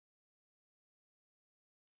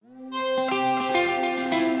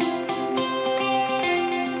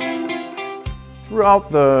Throughout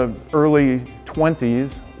the early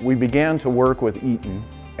 20s, we began to work with Eaton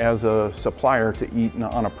as a supplier to Eaton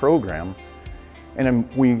on a program.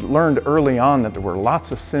 And we learned early on that there were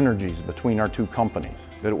lots of synergies between our two companies,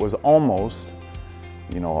 that it was almost,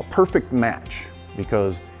 a perfect match,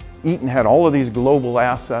 because Eaton had all of these global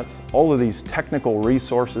assets, all of these technical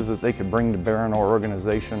resources that they could bring to bear in our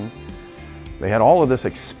organization. They had all of this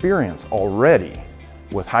experience already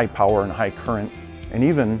with high power and high current, and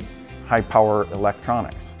even high power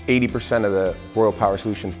electronics. 80% of the Royal Power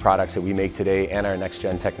Solutions products that we make today and our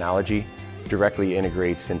next-gen technology directly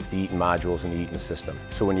integrates into the Eaton modules and the Eaton system.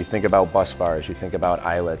 So when you think about bus bars, you think about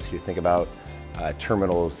eyelets, you think about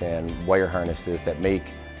terminals and wire harnesses that make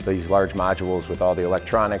these large modules with all the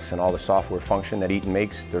electronics and all the software function that Eaton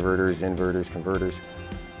makes, diverters, inverters, converters,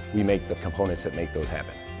 we make the components that make those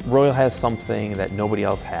happen. Royal has something that nobody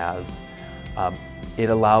else has. It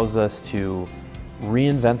allows us to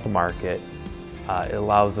reinvent the market. It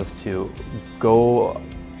allows us to go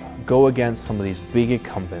against some of these big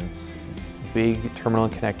incumbents, big terminal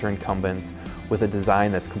and connector incumbents, with a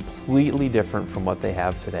design that's completely different from what they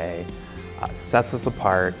have today, sets us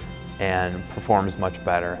apart and performs much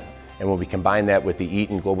better. And when we combine that with the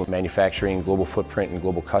Eaton global manufacturing, global footprint, and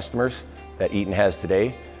global customers that Eaton has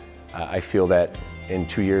today, I feel that in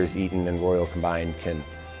 2 years, Eaton and Royal combined can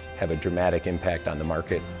have a dramatic impact on the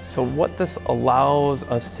market. So what this allows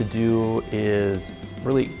us to do is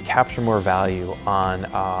really capture more value on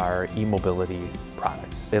our e-mobility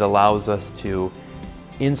products. It allows us to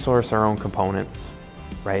in-source our own components,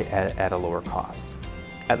 right, at a lower cost.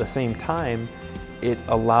 At the same time, it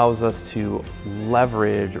allows us to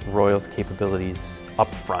leverage Royal's capabilities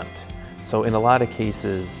up front. So in a lot of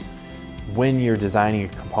cases, when you're designing a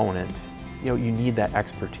component, you need that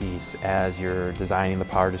expertise as you're designing the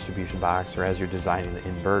power distribution box or as you're designing the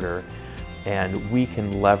inverter. And we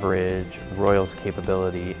can leverage Royal's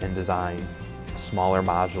capability and design smaller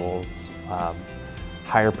modules,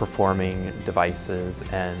 higher performing devices,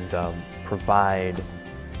 and provide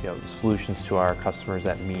solutions to our customers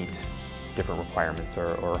that meet different requirements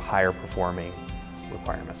or higher performing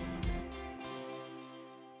requirements.